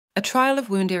A trial of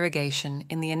wound irrigation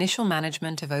in the initial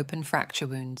management of open fracture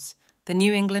wounds, the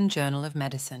New England Journal of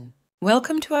Medicine.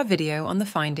 Welcome to our video on the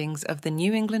findings of the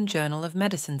New England Journal of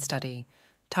Medicine study,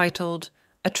 titled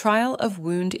A Trial of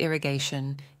Wound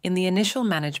Irrigation in the Initial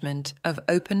Management of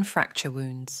Open Fracture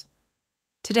Wounds.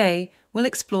 Today, we'll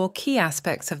explore key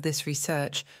aspects of this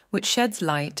research which sheds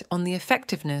light on the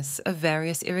effectiveness of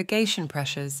various irrigation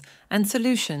pressures and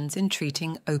solutions in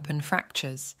treating open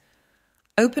fractures.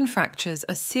 Open fractures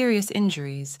are serious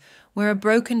injuries where a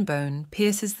broken bone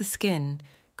pierces the skin,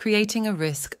 creating a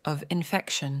risk of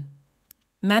infection.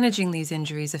 Managing these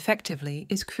injuries effectively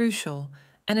is crucial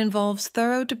and involves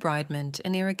thorough debridement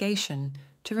and irrigation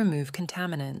to remove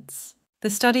contaminants. The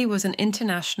study was an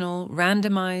international,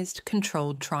 randomized,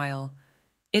 controlled trial.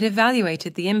 It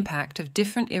evaluated the impact of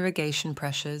different irrigation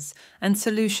pressures and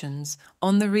solutions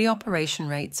on the reoperation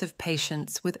rates of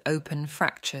patients with open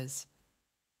fractures.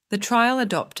 The trial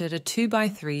adopted a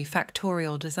 2x3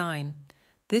 factorial design.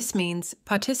 This means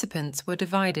participants were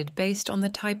divided based on the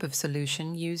type of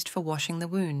solution used for washing the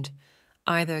wound,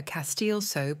 either castile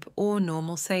soap or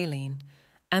normal saline,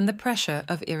 and the pressure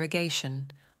of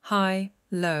irrigation, high,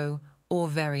 low, or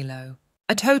very low.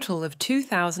 A total of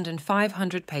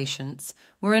 2,500 patients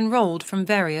were enrolled from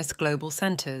various global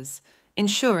centers,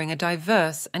 ensuring a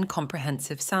diverse and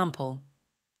comprehensive sample.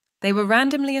 They were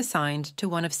randomly assigned to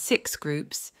one of 6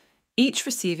 groups, each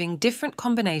receiving different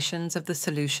combinations of the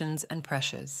solutions and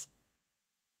pressures.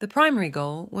 The primary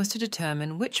goal was to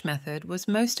determine which method was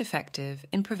most effective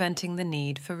in preventing the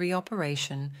need for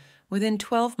reoperation within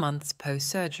 12 months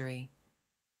post-surgery.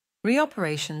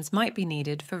 Reoperations might be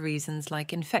needed for reasons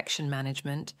like infection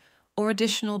management or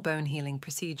additional bone healing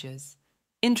procedures.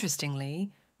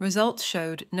 Interestingly, results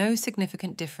showed no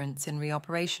significant difference in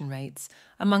reoperation rates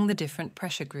among the different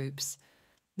pressure groups.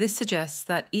 This suggests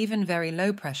that even very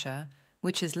low pressure,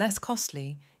 which is less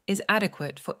costly, is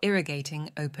adequate for irrigating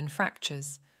open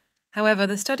fractures. However,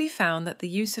 the study found that the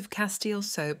use of castile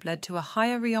soap led to a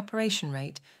higher reoperation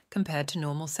rate compared to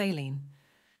normal saline.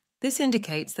 This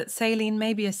indicates that saline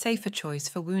may be a safer choice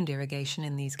for wound irrigation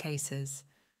in these cases.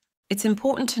 It's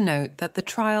important to note that the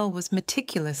trial was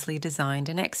meticulously designed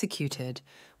and executed,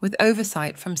 with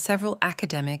oversight from several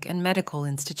academic and medical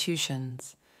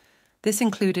institutions. This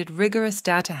included rigorous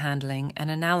data handling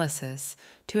and analysis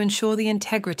to ensure the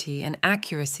integrity and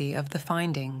accuracy of the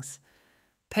findings.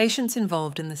 Patients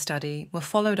involved in the study were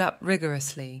followed up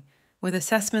rigorously, with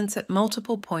assessments at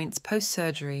multiple points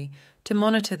post-surgery to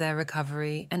monitor their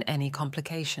recovery and any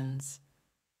complications.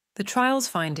 The trial's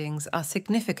findings are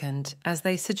significant as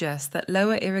they suggest that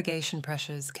lower irrigation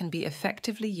pressures can be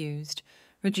effectively used,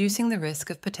 reducing the risk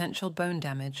of potential bone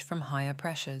damage from higher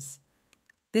pressures.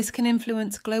 This can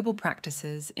influence global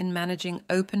practices in managing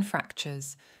open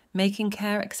fractures, making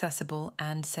care accessible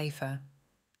and safer.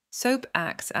 Soap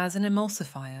acts as an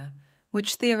emulsifier,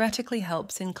 which theoretically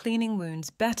helps in cleaning wounds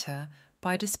better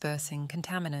by dispersing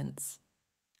contaminants.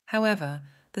 However,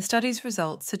 the study's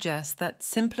results suggest that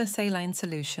simpler saline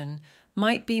solution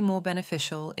might be more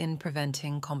beneficial in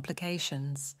preventing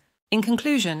complications. In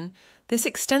conclusion, this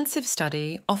extensive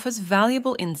study offers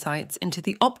valuable insights into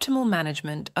the optimal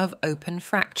management of open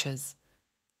fractures.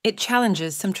 It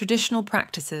challenges some traditional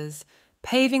practices,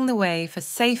 paving the way for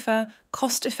safer,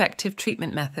 cost-effective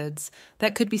treatment methods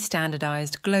that could be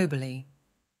standardized globally.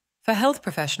 For health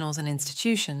professionals and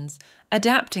institutions,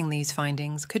 adapting these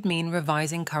findings could mean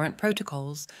revising current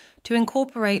protocols to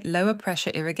incorporate lower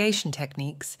pressure irrigation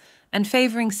techniques and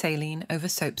favoring saline over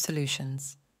soap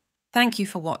solutions. Thank you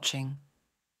for watching.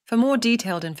 For more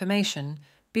detailed information,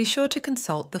 be sure to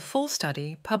consult the full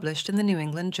study published in the New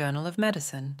England Journal of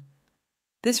Medicine.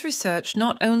 This research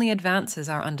not only advances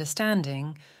our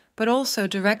understanding, but also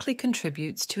directly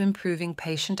contributes to improving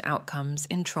patient outcomes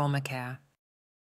in trauma care.